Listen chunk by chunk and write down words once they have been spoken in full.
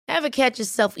Ever catch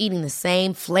yourself eating the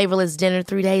same flavorless dinner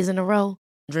 3 days in a row?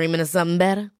 Dreaming of something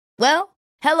better? Well,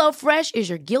 HelloFresh is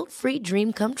your guilt-free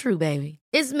dream come true, baby.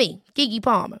 It's me, Keke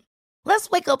Palmer. Let's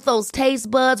wake up those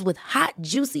taste buds with hot,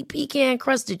 juicy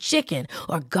pecan-crusted chicken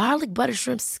or garlic butter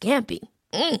shrimp scampi.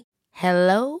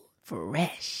 Hello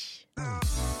Fresh.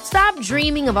 Stop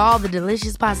dreaming of all the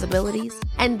delicious possibilities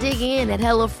and dig in at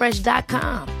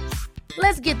HelloFresh.com.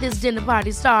 Let's get this dinner party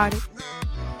started.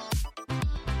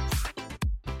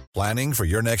 Planning for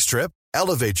your next trip?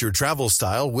 Elevate your travel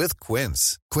style with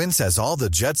Quince. Quince has all the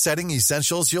jet-setting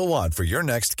essentials you'll want for your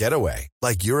next getaway,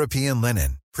 like European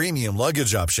linen, premium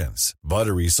luggage options,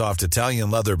 buttery soft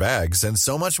Italian leather bags, and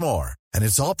so much more. And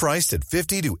it's all priced at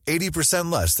 50 to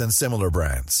 80% less than similar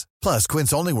brands. Plus,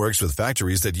 Quince only works with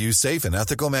factories that use safe and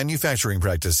ethical manufacturing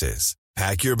practices.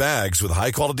 Pack your bags with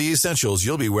high-quality essentials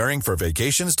you'll be wearing for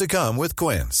vacations to come with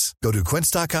Quince. Go to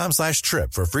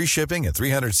quince.com/trip for free shipping and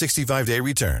 365-day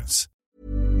returns.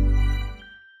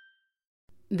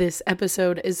 This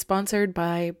episode is sponsored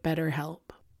by BetterHelp.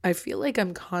 I feel like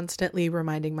I'm constantly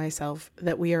reminding myself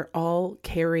that we are all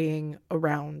carrying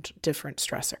around different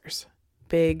stressors,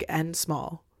 big and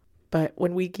small. But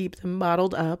when we keep them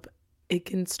bottled up, it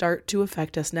can start to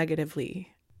affect us negatively.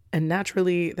 And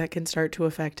naturally, that can start to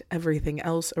affect everything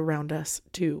else around us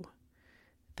too.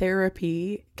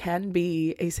 Therapy can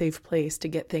be a safe place to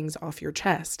get things off your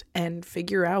chest and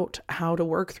figure out how to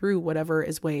work through whatever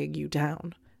is weighing you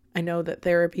down. I know that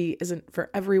therapy isn't for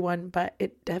everyone, but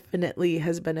it definitely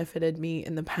has benefited me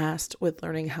in the past with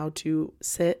learning how to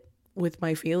sit with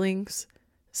my feelings,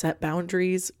 set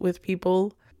boundaries with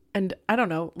people, and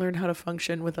learn how to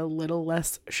function with a little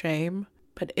less shame.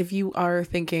 But if you are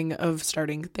thinking of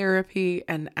starting therapy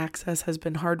and access has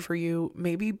been hard for you,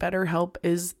 maybe BetterHelp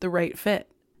is the right fit.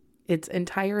 It's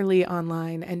entirely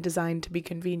online and designed to be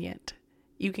convenient.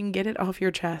 You can get it off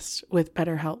your chest with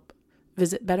BetterHelp.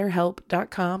 Visit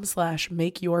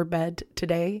BetterHelp.com/makeyourbed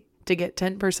today to get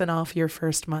 10% off your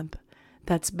first month.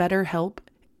 That's BetterHelp,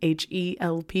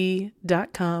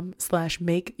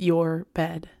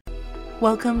 HELP.com/makeyourbed.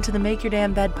 Welcome to the Make Your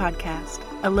Damn Bed podcast,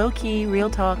 a low-key,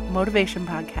 real talk motivation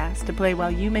podcast to play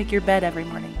while you make your bed every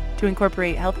morning to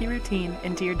incorporate healthy routine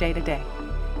into your day-to-day.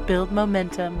 Build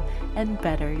momentum and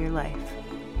better your life.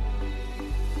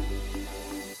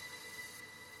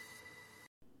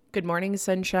 Good morning,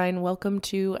 sunshine. Welcome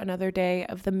to another day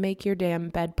of the Make Your Damn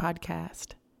Bed podcast.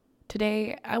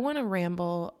 Today, I want to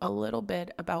ramble a little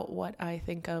bit about what I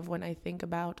think of when I think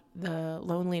about the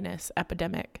loneliness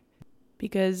epidemic,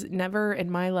 because never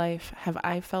in my life have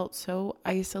I felt so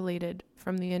isolated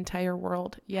from the entire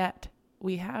world, yet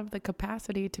we have the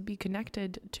capacity to be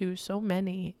connected to so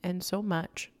many and so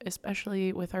much,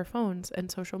 especially with our phones and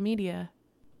social media.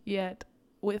 Yet,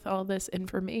 with all this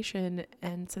information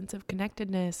and sense of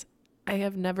connectedness, I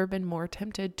have never been more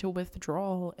tempted to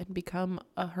withdraw and become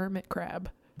a hermit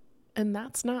crab. And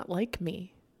that's not like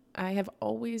me. I have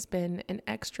always been an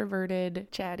extroverted,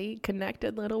 chatty,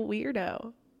 connected little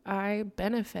weirdo. I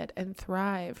benefit and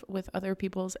thrive with other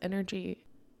people's energy.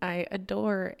 I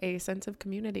adore a sense of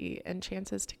community and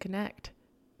chances to connect.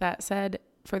 That said,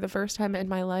 for the first time in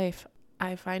my life,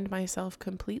 I find myself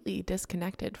completely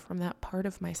disconnected from that part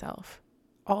of myself.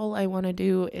 All I want to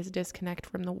do is disconnect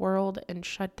from the world and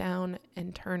shut down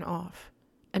and turn off.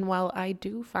 And while I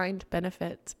do find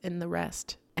benefits in the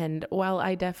rest, and while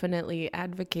I definitely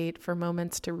advocate for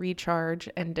moments to recharge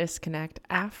and disconnect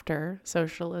after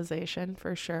socialization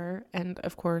for sure, and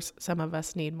of course some of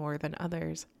us need more than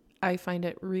others, I find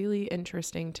it really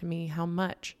interesting to me how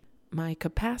much my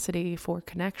capacity for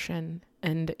connection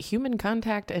and human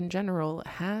contact in general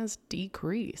has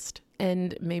decreased.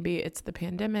 And maybe it's the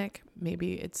pandemic,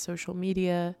 maybe it's social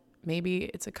media, maybe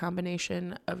it's a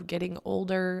combination of getting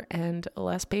older and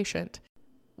less patient.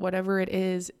 Whatever it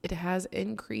is, it has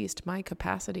increased my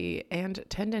capacity and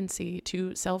tendency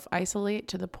to self-isolate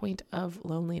to the point of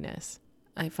loneliness.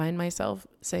 I find myself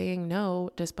saying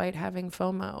no despite having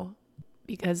FOMO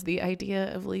because the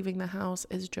idea of leaving the house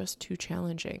is just too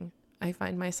challenging. I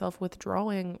find myself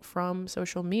withdrawing from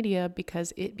social media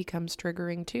because it becomes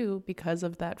triggering too because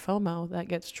of that FOMO that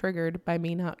gets triggered by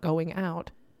me not going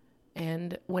out.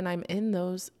 And when I'm in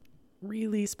those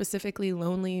really specifically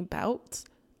lonely bouts,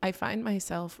 I find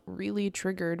myself really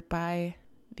triggered by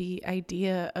the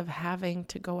idea of having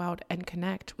to go out and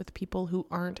connect with people who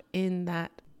aren't in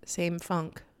that same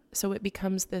funk. So it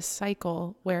becomes this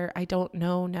cycle where I don't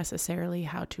know necessarily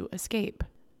how to escape.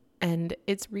 And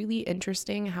it's really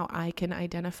interesting how I can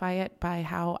identify it by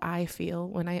how I feel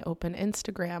when I open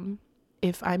Instagram.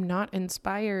 if I'm not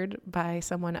inspired by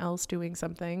someone else doing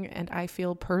something and I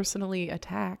feel personally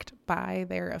attacked by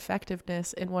their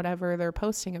effectiveness in whatever they're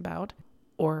posting about,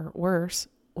 or worse,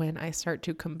 when I start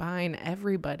to combine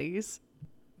everybody's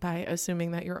by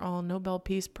assuming that you're all Nobel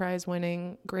Peace Prize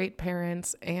winning, great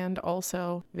parents, and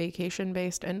also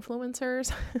vacation-based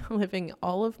influencers living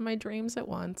all of my dreams at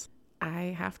once,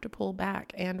 I have to pull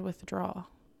back and withdraw.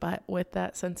 But with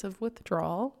that sense of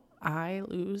withdrawal, I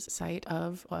lose sight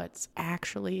of what's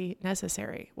actually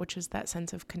necessary, which is that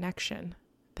sense of connection,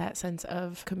 that sense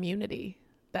of community,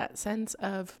 that sense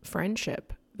of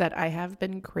friendship that I have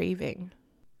been craving.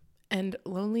 And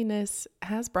loneliness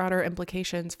has broader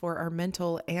implications for our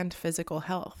mental and physical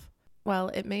health. While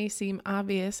it may seem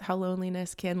obvious how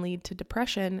loneliness can lead to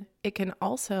depression, it can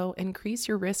also increase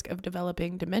your risk of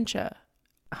developing dementia,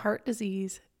 heart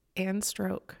disease, and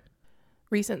stroke.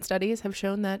 Recent studies have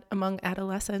shown that among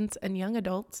adolescents and young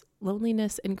adults,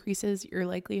 loneliness increases your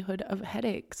likelihood of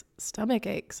headaches, stomach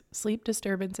aches, sleep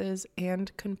disturbances,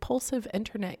 and compulsive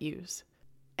internet use.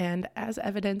 And as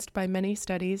evidenced by many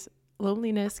studies,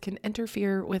 loneliness can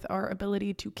interfere with our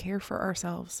ability to care for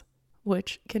ourselves,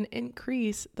 which can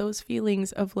increase those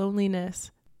feelings of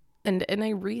loneliness. And in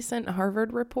a recent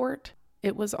Harvard report,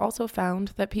 it was also found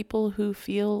that people who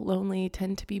feel lonely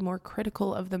tend to be more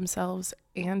critical of themselves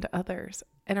and others,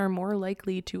 and are more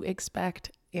likely to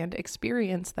expect and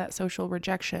experience that social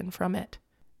rejection from it.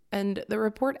 And the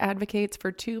report advocates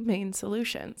for two main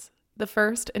solutions. The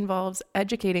first involves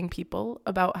educating people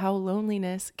about how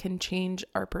loneliness can change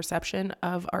our perception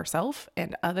of ourselves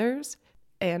and others,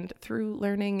 and through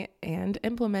learning and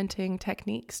implementing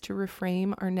techniques to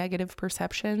reframe our negative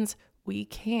perceptions, we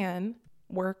can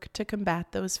work to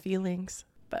combat those feelings.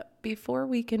 But before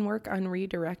we can work on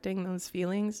redirecting those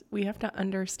feelings, we have to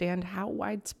understand how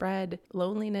widespread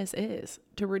loneliness is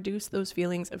to reduce those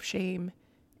feelings of shame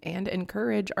and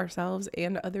encourage ourselves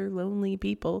and other lonely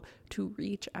people to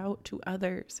reach out to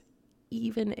others,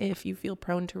 even if you feel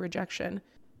prone to rejection.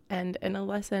 And in a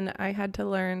lesson I had to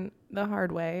learn the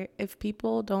hard way, if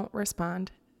people don't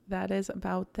respond, that is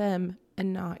about them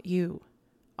and not you.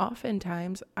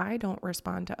 Oftentimes, I don't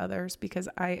respond to others because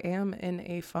I am in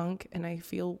a funk and I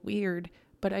feel weird,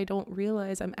 but I don't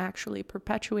realize I'm actually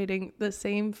perpetuating the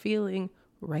same feeling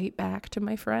right back to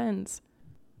my friends.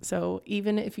 So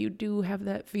even if you do have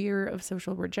that fear of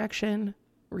social rejection,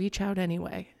 reach out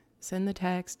anyway. Send the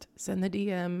text, send the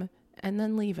DM, and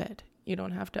then leave it. You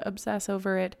don't have to obsess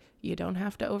over it. You don't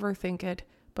have to overthink it,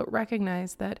 but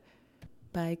recognize that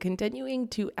by continuing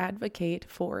to advocate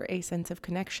for a sense of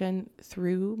connection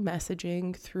through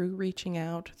messaging, through reaching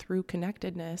out, through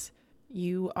connectedness,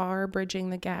 you are bridging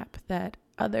the gap that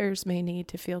others may need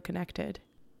to feel connected,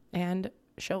 and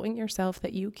showing yourself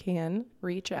that you can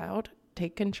reach out,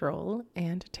 take control,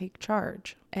 and take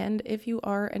charge. And if you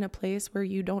are in a place where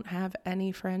you don't have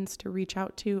any friends to reach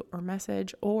out to or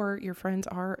message, or your friends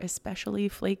are especially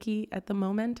flaky at the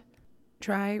moment,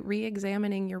 try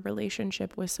re-examining your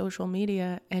relationship with social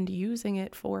media and using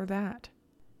it for that.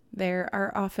 There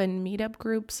are often meetup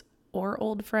groups or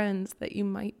old friends that you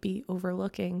might be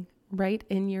overlooking right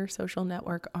in your social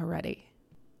network already.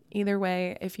 Either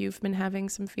way, if you've been having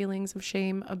some feelings of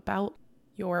shame about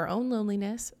your own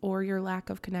loneliness or your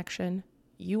lack of connection,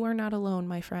 you are not alone,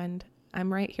 my friend.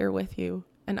 I'm right here with you.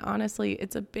 And honestly,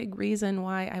 it's a big reason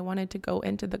why I wanted to go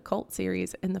into the cult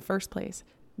series in the first place,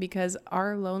 because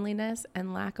our loneliness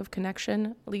and lack of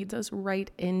connection leads us right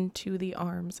into the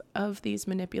arms of these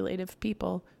manipulative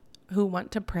people who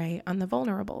want to prey on the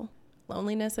vulnerable.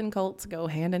 Loneliness and cults go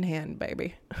hand in hand,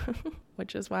 baby.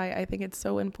 Which is why I think it's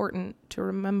so important to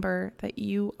remember that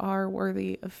you are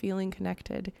worthy of feeling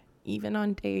connected, even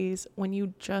on days when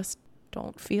you just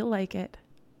don't feel like it.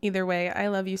 Either way, I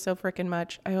love you so freaking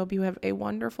much. I hope you have a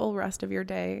wonderful rest of your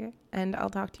day, and I'll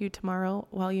talk to you tomorrow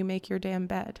while you make your damn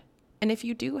bed. And if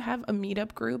you do have a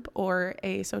meetup group or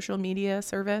a social media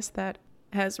service that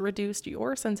has reduced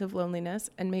your sense of loneliness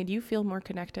and made you feel more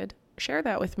connected, share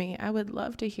that with me. I would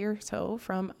love to hear so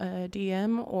from a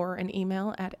DM or an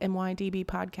email at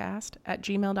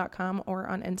mydbpodcast@gmail.com or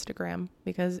on Instagram,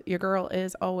 because your girl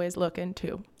is always looking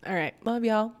too. All right. Love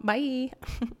y'all. Bye.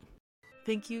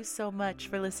 Thank you so much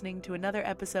for listening to another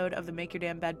episode of the Make Your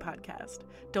Damn Bed podcast.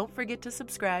 Don't forget to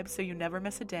subscribe so you never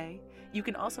miss a day. You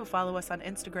can also follow us on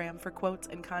Instagram for quotes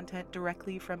and content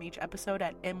directly from each episode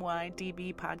at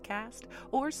MYDB Podcast,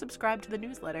 or subscribe to the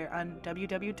newsletter on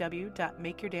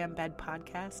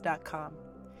www.makeyourdamnbedpodcast.com.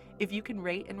 If you can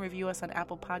rate and review us on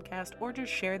Apple Podcast, or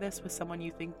just share this with someone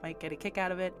you think might get a kick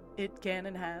out of it, it can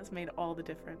and has made all the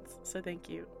difference. So thank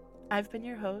you. I've been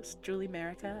your host, Julie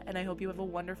Merica, and I hope you have a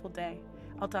wonderful day.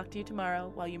 I'll talk to you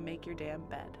tomorrow while you make your damn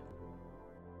bed.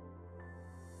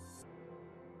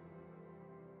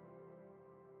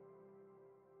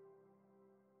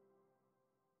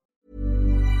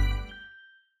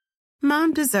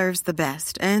 Mom deserves the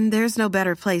best, and there's no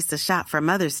better place to shop for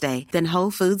Mother's Day than Whole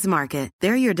Foods Market.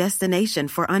 They're your destination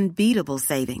for unbeatable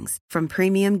savings, from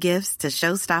premium gifts to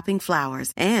show-stopping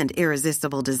flowers and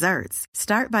irresistible desserts.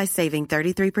 Start by saving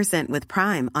 33% with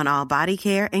Prime on all body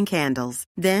care and candles.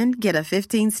 Then get a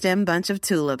 15-stem bunch of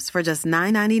tulips for just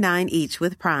 $9.99 each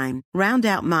with Prime. Round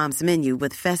out Mom's menu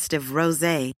with festive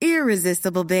rosé,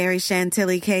 irresistible berry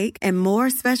chantilly cake, and more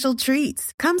special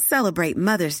treats. Come celebrate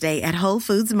Mother's Day at Whole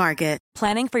Foods Market.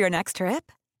 Planning for your next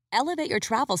trip? Elevate your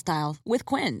travel style with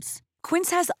Quince.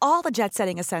 Quince has all the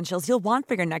jet-setting essentials you'll want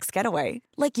for your next getaway,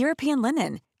 like European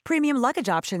linen, premium luggage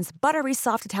options, buttery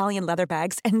soft Italian leather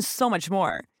bags, and so much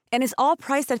more. And is all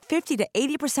priced at 50 to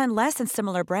 80% less than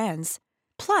similar brands.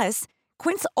 Plus,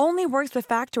 Quince only works with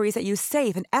factories that use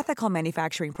safe and ethical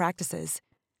manufacturing practices.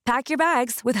 Pack your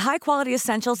bags with high-quality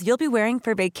essentials you'll be wearing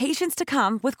for vacations to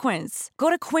come with Quince.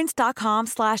 Go to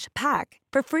quince.com/pack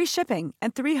for free shipping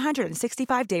and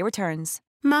 365-day returns.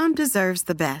 Mom deserves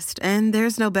the best, and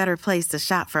there's no better place to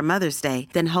shop for Mother's Day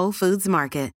than Whole Foods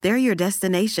Market. They're your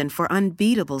destination for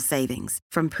unbeatable savings,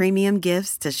 from premium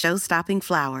gifts to show-stopping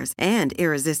flowers and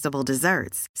irresistible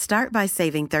desserts. Start by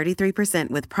saving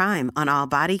 33% with Prime on all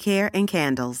body care and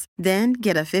candles. Then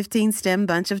get a 15-stem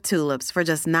bunch of tulips for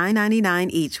just $9.99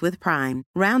 each with Prime.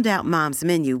 Round out Mom's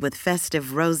menu with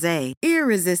festive rosé,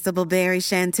 irresistible berry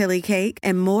chantilly cake,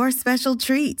 and more special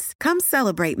treats. Come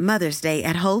celebrate Mother's Day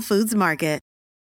at Whole Foods Market.